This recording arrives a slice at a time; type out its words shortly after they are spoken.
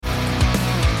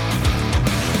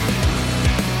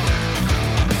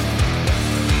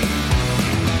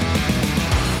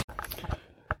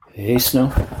Hey, Snow.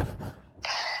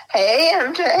 Hey,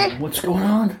 MJ. What's going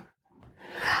on?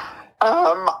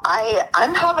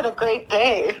 I'm having a great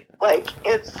day. Like,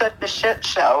 it's such a shit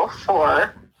show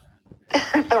for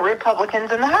the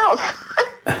Republicans in the House.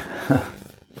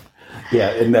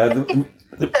 Yeah, and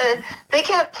They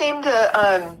can't seem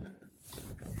to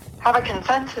have a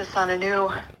consensus on a new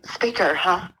speaker,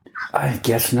 huh? I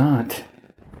guess not.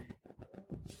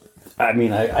 I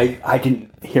mean, I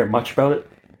didn't hear much about it.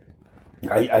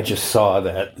 I just saw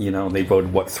that, they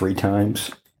voted, 3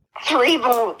 times? 3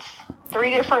 votes.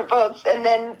 3 different votes. And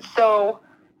then, so,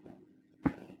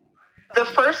 the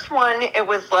first one, it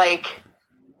was like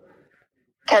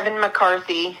Kevin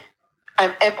McCarthy.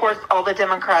 Of course, all the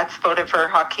Democrats voted for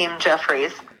Hakeem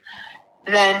Jeffries.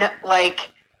 Then,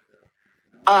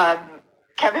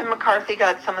 Kevin McCarthy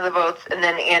got some of the votes, and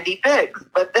then Andy Biggs.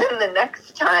 But then the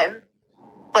next time,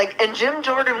 and Jim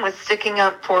Jordan was sticking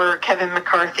up for Kevin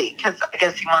McCarthy because I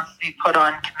guess he wants to be put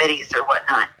on committees or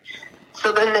whatnot.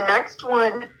 So then the next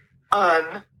one,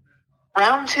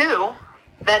 round 2,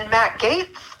 then Matt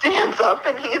Gaetz stands up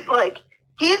and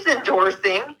he's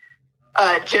endorsing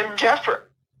Jim Jordan.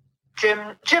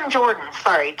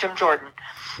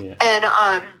 Yeah. And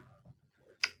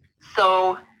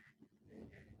so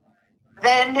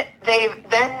then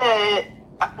the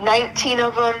 19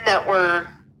 of them that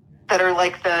are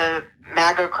like the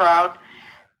MAGA crowd,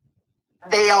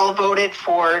 they all voted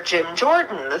for Jim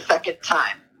Jordan the second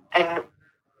time and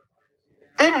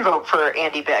didn't vote for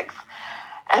Andy Biggs.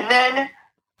 And then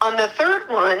on the third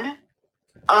one,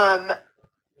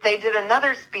 they did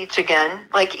another speech again.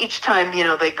 Like each time,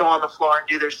 they go on the floor and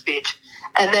do their speech.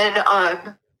 And then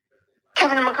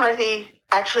Kevin McCarthy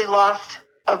actually lost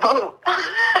a vote.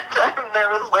 There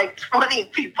was 20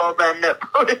 people then that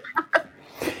voted for him.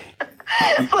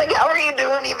 It's how are you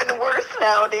doing even worse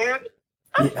now, dude?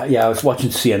 Yeah, I was watching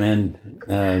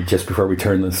CNN just before we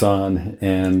turned this on,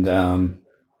 and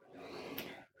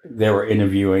they were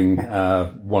interviewing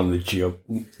one of the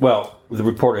the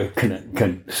reporter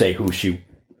couldn't say who she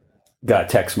got a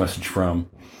text message from,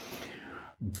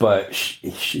 but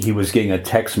he was getting a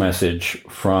text message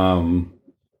from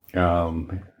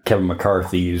Kevin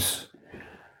McCarthy's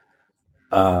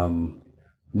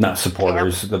not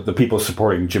supporters, the people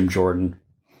supporting Jim Jordan,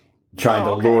 trying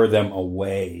to lure them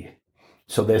away.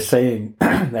 So they're saying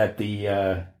that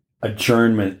the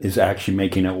adjournment is actually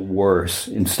making it worse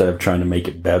instead of trying to make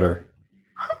it better.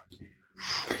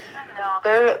 No,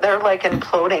 they're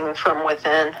imploding from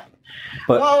within.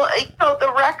 But,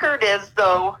 the record is,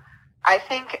 though, I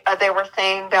think they were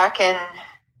saying back in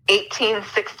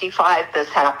 1865 this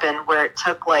happened, where it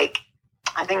took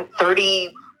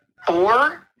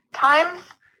 34 times,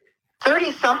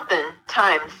 30-something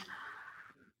times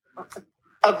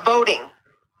of voting.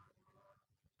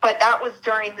 But that was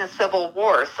during the Civil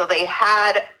War, so they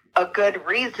had a good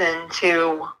reason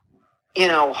to,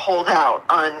 hold out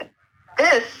on.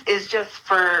 This is just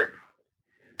for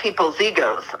people's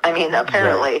egos. I mean,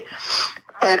 apparently.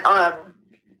 But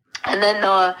and then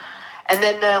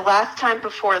the last time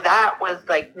before that was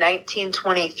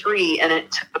 1923, and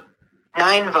it took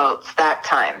 9 votes that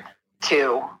time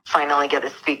to finally get a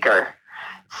speaker.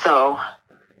 So,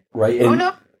 right, who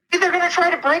knows? Maybe they're going to try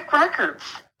to break records.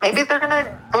 Maybe they're going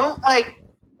to vote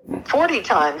 40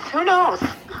 times. Who knows?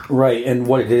 Right, and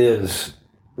what it is,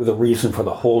 the reason for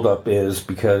the holdup is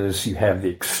because you have the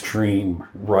extreme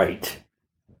right.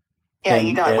 Yeah,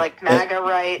 you got MAGA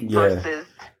right versus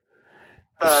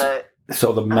the...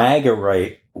 So the MAGA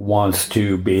right wants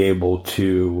to be able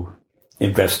to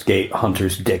investigate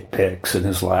Hunter's dick pics in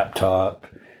his laptop,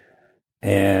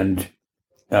 and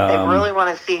they really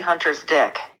want to see Hunter's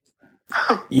dick.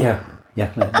 yeah,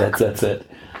 that's it.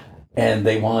 And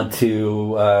they want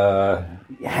to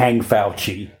hang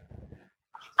Fauci.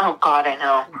 Oh God, I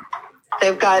know.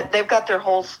 They've got their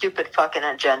whole stupid fucking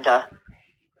agenda.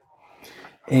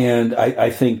 And I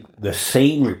think the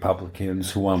sane Republicans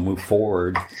who want to move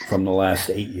forward from the last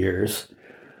 8 years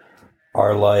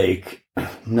are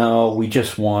no, we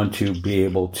just want to be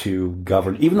able to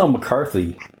govern, even though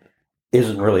McCarthy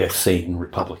isn't really a sane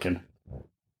Republican.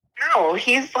 No,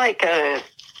 he's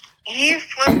he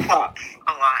flip-flops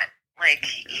a lot.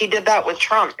 He did that with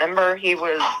Trump. Remember, he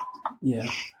was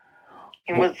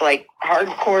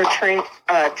hardcore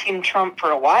Team Trump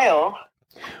for a while.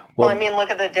 Well, I mean, look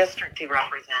at the district he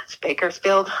represents,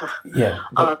 Bakersfield. Yeah,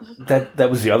 that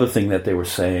was the other thing that they were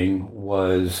saying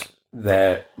was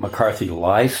that McCarthy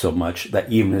lies so much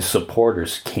that even his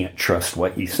supporters can't trust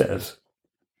what he says.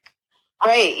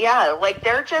 Right, yeah.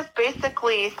 They're just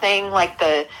basically saying,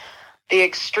 the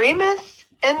extremists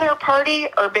in their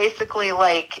party are basically,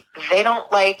 they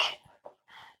don't like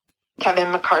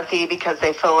Kevin McCarthy because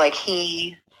they feel like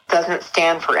he doesn't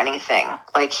stand for anything.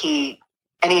 And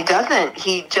he doesn't.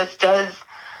 He just does,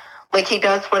 he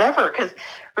does whatever. Because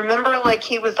remember,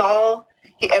 he was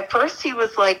at first he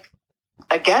was,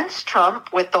 against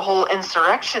Trump with the whole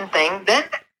insurrection thing. Then,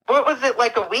 what was it,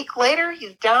 a week later,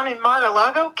 he's down in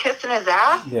Mar-a-Lago kissing his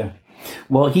ass? Yeah.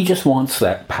 Well, he just wants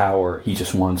that power. He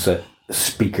just wants that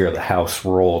Speaker of the House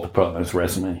role to put on his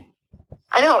resume.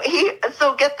 I know.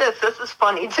 So get this. This is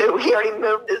funny, too. He already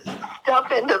moved his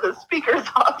stuff into the Speaker's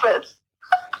office.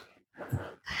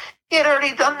 He had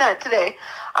already done that today.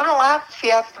 I'm going to laugh if he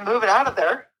has to move it out of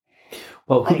there.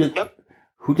 Well,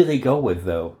 who do they go with,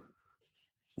 though,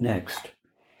 next?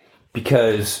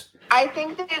 Because I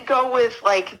think they'd go with,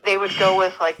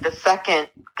 the second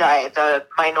guy, the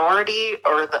minority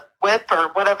or the whip or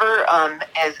whatever,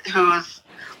 who's,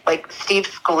 Steve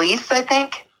Scalise, I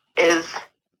think, is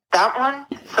that one.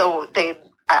 So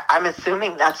I'm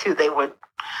assuming that's who they would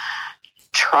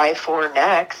try for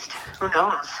next. Who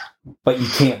knows? But you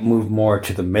can't move more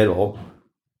to the middle.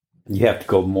 You have to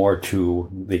go more to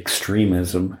the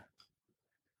extremism.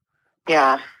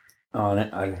 Yeah. On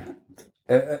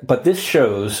it. But this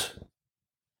shows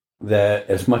that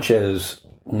as much as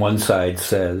one side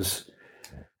says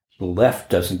the left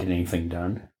doesn't get anything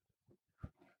done,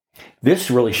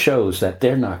 this really shows that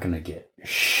they're not going to get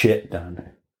shit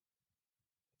done.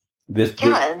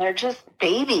 And they're just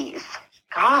babies.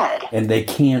 God. And they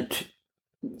can't,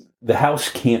 the House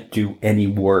can't do any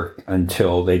work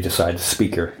until they decide a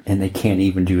speaker, and they can't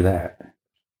even do that.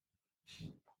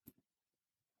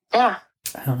 Yeah.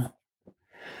 I don't know.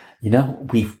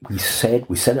 We said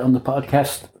it on the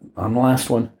podcast, on the last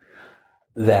one,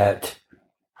 that,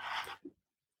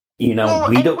 we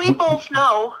both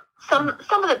know some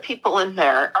of the people in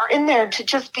there are in there to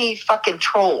just be fucking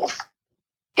trolls,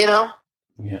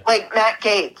 Yeah. Like Matt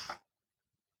Gaetz.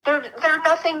 They're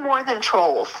nothing more than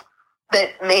trolls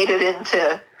that made it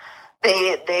into,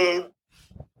 they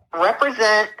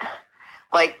represent,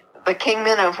 the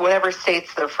kingmen of whatever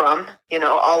states they're from,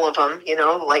 all of them,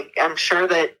 I'm sure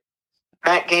that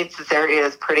Matt Gaetz' area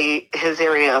is his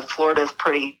area of Florida is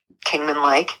pretty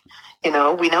kingman-like. We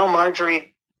know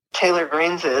Marjorie Taylor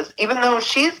Greens is, even though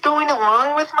she's going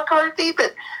along with McCarthy,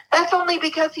 but that's only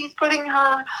because he's putting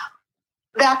her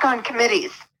back on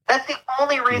committees. That's the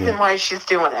only reason why she's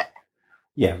doing it.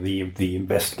 Yeah, the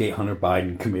Investigate Hunter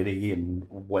Biden committee and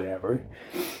whatever.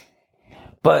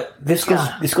 But this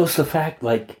goes to the fact,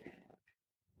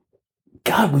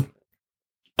 God, we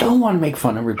don't want to make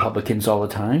fun of Republicans all the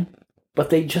time, but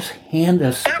they just hand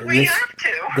us we have to.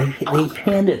 They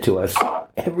hand it to us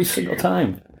every single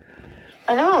time.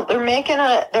 I know they're making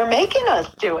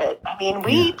us do it. I mean,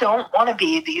 we don't want to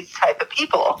be these type of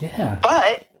people. Yeah,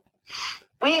 but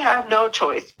we have no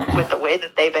choice with the way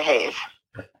that they behave.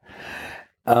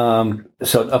 So an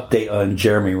update on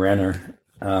Jeremy Renner,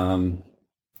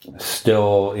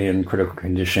 still in critical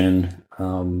condition,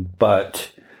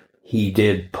 but he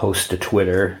did post to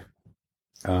Twitter,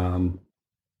 and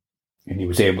he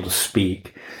was able to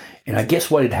speak. And I guess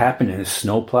what had happened in his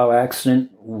snowplow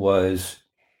accident was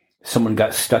someone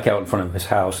got stuck out in front of his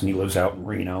house, and he lives out in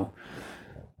Reno,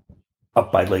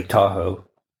 up by Lake Tahoe.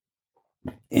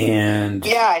 And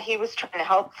yeah, he was trying to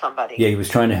help somebody. Yeah, he was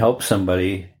trying to help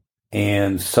somebody,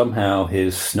 and somehow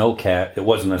his snowcat, it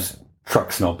wasn't a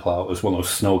truck snowplow, it was one of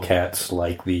those snowcats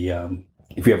like the,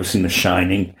 if you ever seen The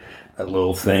Shining, that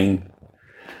little thing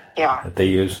that they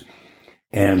use,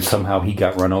 and somehow he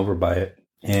got run over by it.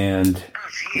 And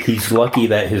he's lucky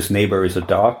that his neighbor is a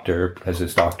doctor, because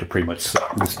his doctor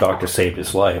saved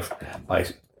his life by,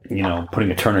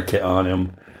 putting a tourniquet on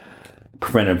him,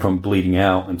 prevented him from bleeding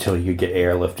out until he could get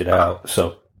airlifted out.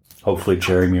 So hopefully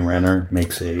Jeremy Renner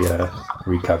makes a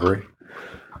recovery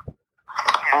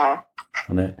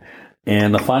on it.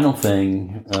 And the final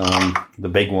thing, the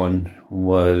big one,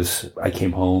 was I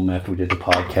came home after we did the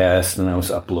podcast and I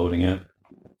was uploading it.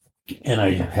 And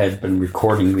I had been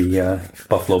recording the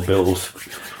Buffalo Bills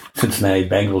Cincinnati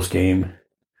Bengals game.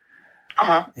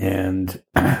 Uh-huh. And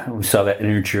we saw that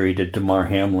injury to Damar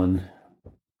Hamlin.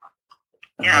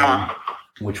 Yeah.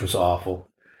 Which was awful.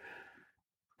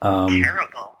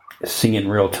 Terrible. Seeing it in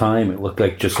real time, it looked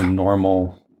like just a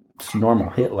normal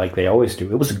hit like they always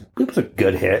do. It was a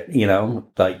good hit,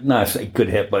 not a good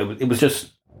hit, but it was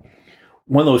just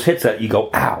one of those hits that you go,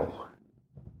 ow.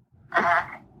 Uh-huh.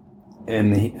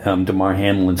 And Damar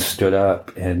Hamlin stood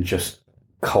up and just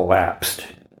collapsed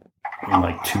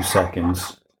in 2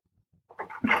 seconds.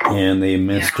 And they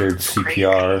administered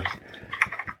CPR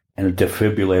and a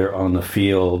defibrillator on the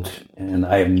field. And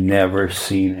I have never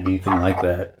seen anything like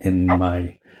that in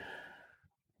my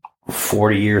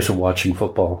 40 years of watching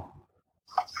football.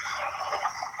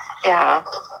 Yeah.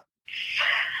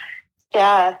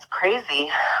 Yeah, it's crazy.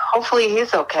 Hopefully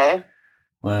he's okay.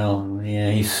 Well,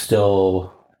 yeah, he's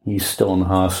still in the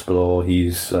hospital.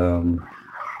 He's he's on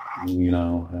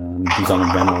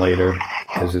a ventilator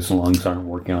because his lungs aren't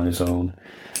working on his own.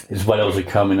 His vitals are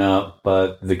coming up,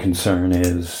 but the concern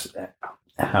is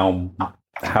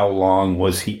how long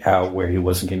was he out where he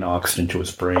wasn't getting oxygen to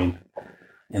his brain,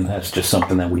 and that's just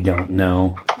something that we don't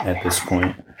know at this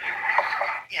point.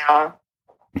 Yeah.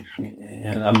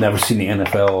 And I've never seen the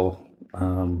NFL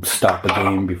stop a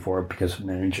game before because of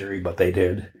an injury, but they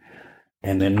did.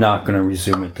 And they're not going to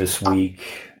resume it this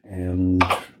week. And,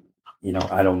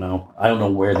 I don't know. I don't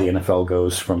know where the NFL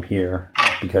goes from here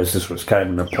because this was kind of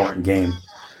an important game.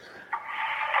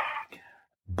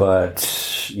 But,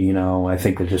 I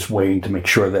think they're just waiting to make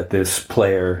sure that this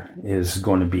player is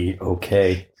going to be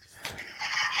okay.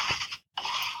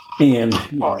 And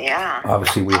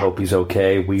obviously we hope he's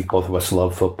okay. Both of us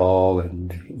love football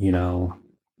and,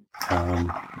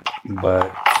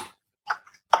 but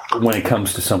when it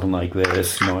comes to something like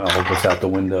this, it all goes out the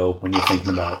window when you're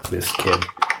thinking about this kid,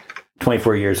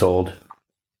 24 years old,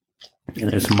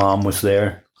 and his mom was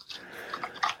there.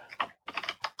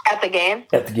 At the game?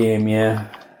 At the game, yeah.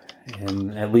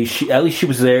 And at least she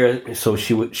was there, so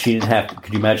she didn't have to.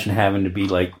 Could you imagine having to be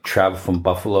travel from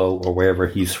Buffalo or wherever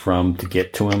he's from to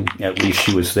get to him? At least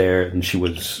she was there, and she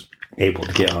was able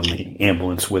to get on the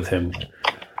ambulance with him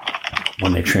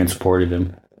when they transported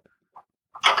him.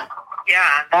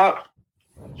 Yeah, that,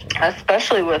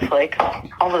 especially with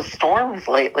all the storms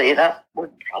lately, that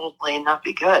would probably not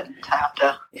be good to have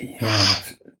to. Yeah.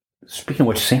 Speaking of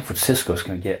which, San Francisco is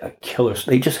going to get a killer.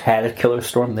 They just had a killer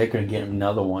storm. They're going to get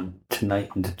another one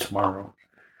tonight into tomorrow.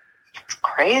 It's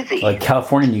crazy.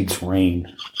 California needs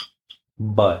rain,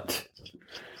 but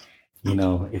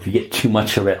if you get too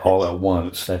much of it all at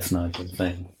once, that's not a good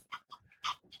thing.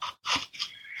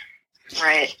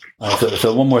 Right.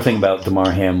 So one more thing about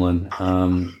Damar Hamlin.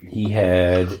 He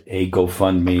had a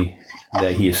GoFundMe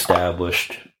that he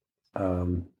established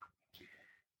to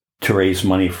raise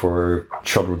money for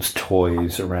children's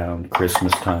toys around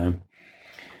Christmas time.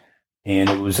 And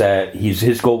it was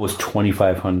his goal was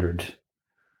 $2,500.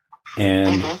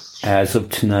 And as of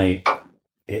tonight,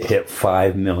 it hit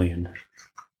 $5 million.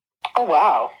 Oh,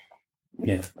 wow.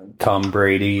 Yeah. Tom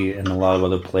Brady and a lot of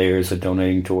other players are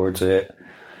donating towards it.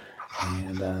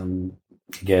 And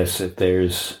I guess if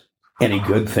there's any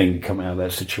good thing to come out of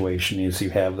that situation is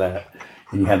you have that.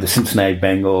 And you have the Cincinnati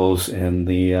Bengals and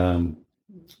the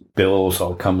Bills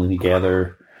all coming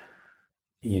together.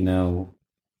 You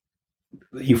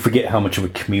forget how much of a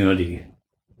community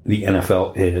the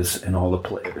NFL is and all the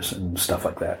players and stuff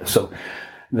like that. So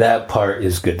that part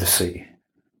is good to see,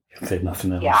 if there's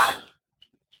nothing else. Yeah.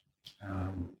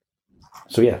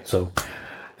 So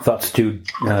thoughts to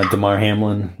Damar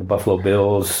Hamlin, the Buffalo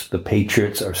Bills. The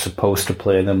Patriots are supposed to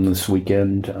play them this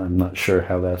weekend. I'm not sure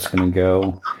how that's going to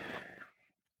go.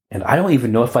 And I don't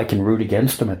even know if I can root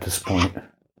against them at this point.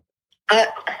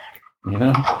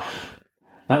 Not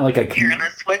like I can. You're going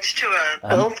to switch to a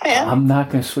Bills fan? I'm not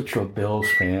going to switch to a Bills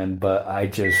fan, but I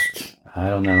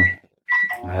don't know.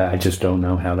 I just don't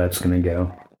know how that's going to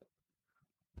go.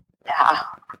 Yeah. I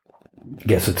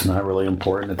guess it's not really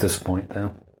important at this point,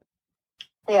 though.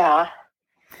 Yeah.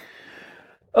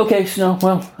 Okay, so,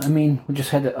 we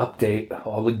just had to update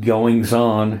all the goings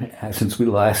on since we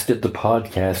last did the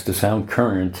podcast to sound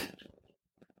current.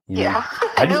 Yeah,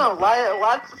 I know.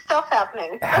 Lots of stuff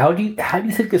happening. How do you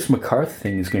think this McCarthy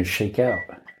thing is going to shake out?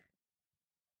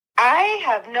 I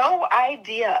have no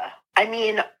idea.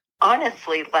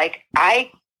 Honestly,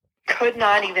 I could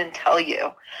not even tell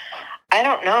you. I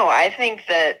don't know. I think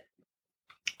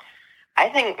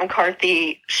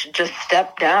McCarthy should just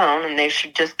step down and they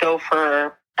should just go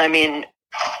for,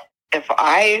 if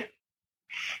I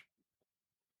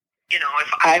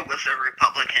was a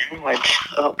Republican, which,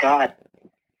 oh God,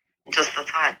 just the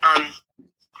thought,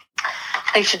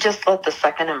 they should just let the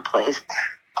second in place.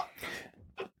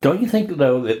 Don't you think,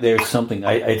 though, that there's something,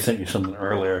 I sent you something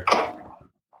earlier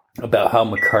about how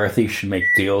McCarthy should make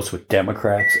deals with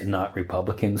Democrats and not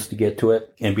Republicans to get to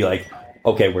it and be like,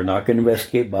 okay, we're not going to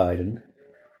investigate Biden.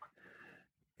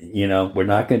 We're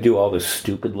not going to do all the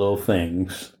stupid little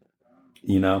things.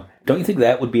 Don't you think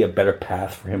that would be a better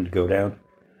path for him to go down?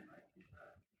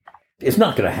 It's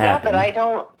not going to happen. Yeah,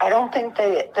 but I don't think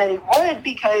that he would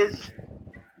because,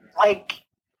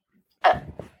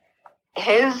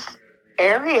 his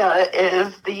area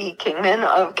is the Kingman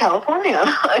of California.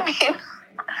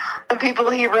 The people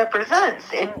he represents,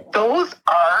 and those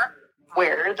are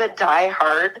where the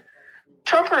diehard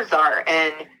Trumpers are,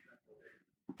 and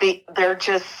they're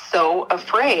just so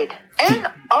afraid. And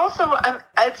also,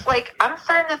 it's like I'm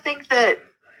starting to think that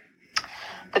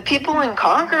the people in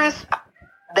Congress,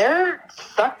 they're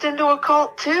sucked into a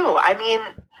cult too. I mean,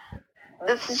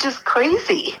 this is just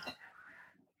crazy.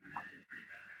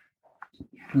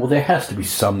 Well, there has to be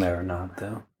some that are not,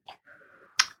 though.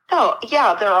 No,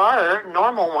 yeah, there are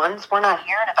normal ones. We're not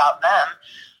hearing about them.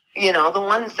 You know, the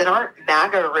ones that aren't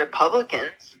MAGA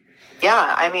Republicans.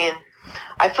 Yeah, I mean,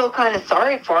 I feel kind of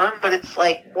sorry for them, but it's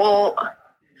like, well,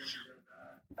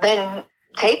 then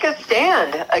take a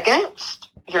stand against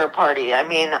your party. I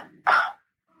mean,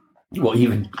 well,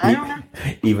 even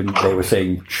they were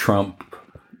saying Trump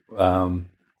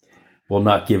will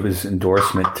not give his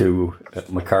endorsement to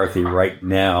McCarthy right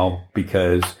now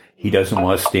because he doesn't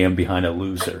want to stand behind a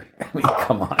loser. I mean,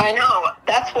 come on. I know.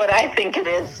 That's what I think it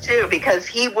is too, because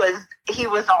he was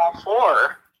all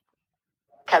for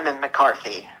Kevin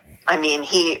McCarthy. I mean,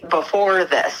 before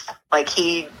this, like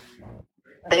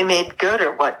they made good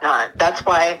or whatnot. That's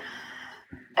why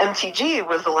MTG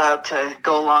was allowed to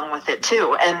go along with it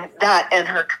too, and that and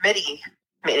her committee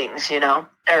meetings, you know,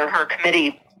 or her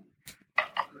committee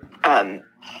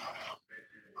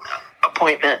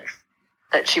appointment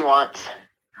that she wants.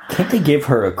 Can't they give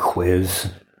her a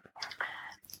quiz,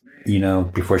 you know,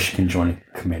 before she can join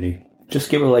a committee? Just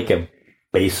give her like a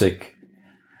basic,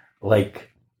 like,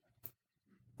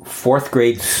 4th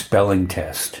grade spelling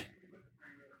test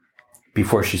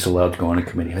before she's allowed to go on a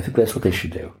committee. I think that's what they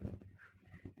should do.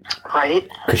 Right?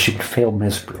 Because she could fail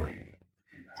miserably.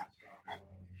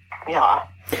 Yeah.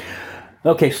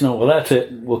 Okay, so well, that's it.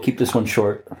 We'll keep this one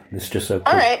short. It's just a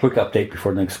quick update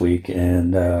before next week,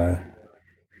 and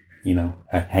you know,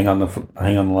 hang on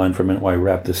the line for a minute while I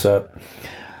wrap this up.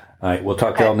 All right, we'll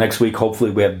talk to y'all next week.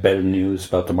 Hopefully, we have better news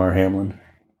about Damar Hamlin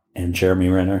and Jeremy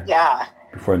Renner. Yeah.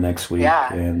 Before next week,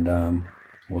 and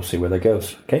we'll see where that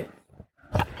goes. Okay.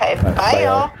 Okay. Bye,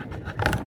 y'all.